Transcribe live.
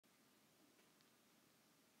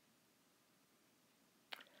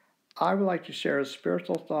I would like to share a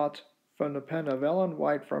spiritual thought from the pen of Ellen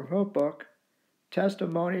White from her book,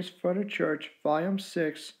 Testimonies for the Church, Volume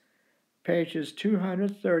 6, pages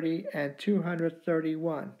 230 and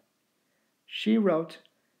 231. She wrote,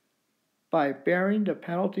 "By bearing the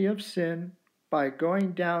penalty of sin, by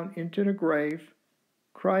going down into the grave,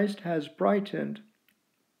 Christ has brightened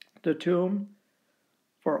the tomb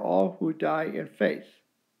for all who die in faith.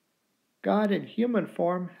 God in human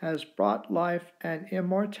form has brought life and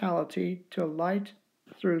immortality to light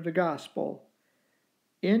through the gospel.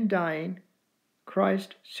 In dying,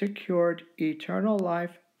 Christ secured eternal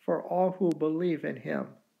life for all who believe in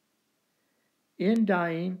him. In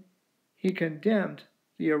dying, he condemned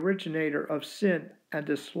the originator of sin and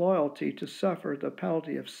disloyalty to suffer the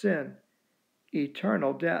penalty of sin,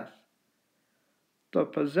 eternal death. The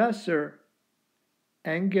possessor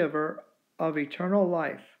and giver of eternal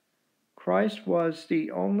life, Christ was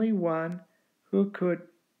the only one who could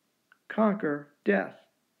conquer death.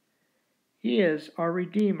 He is our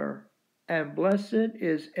Redeemer, and blessed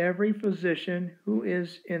is every physician who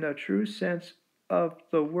is, in a true sense of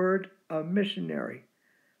the word, a missionary,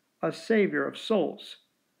 a savior of souls,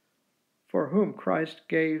 for whom Christ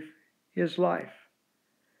gave his life."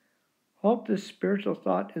 Hope this spiritual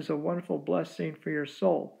thought is a wonderful blessing for your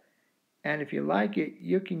soul. And if you like it,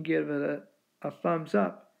 you can give it a thumbs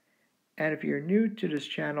up. And if you're new to this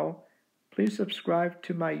channel, please subscribe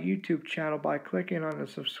to my YouTube channel by clicking on the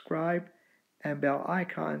subscribe and bell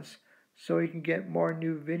icons so you can get more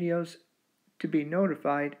new videos to be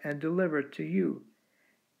notified and delivered to you.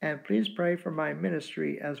 And please pray for my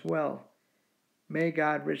ministry as well. May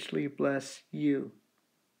God richly bless you.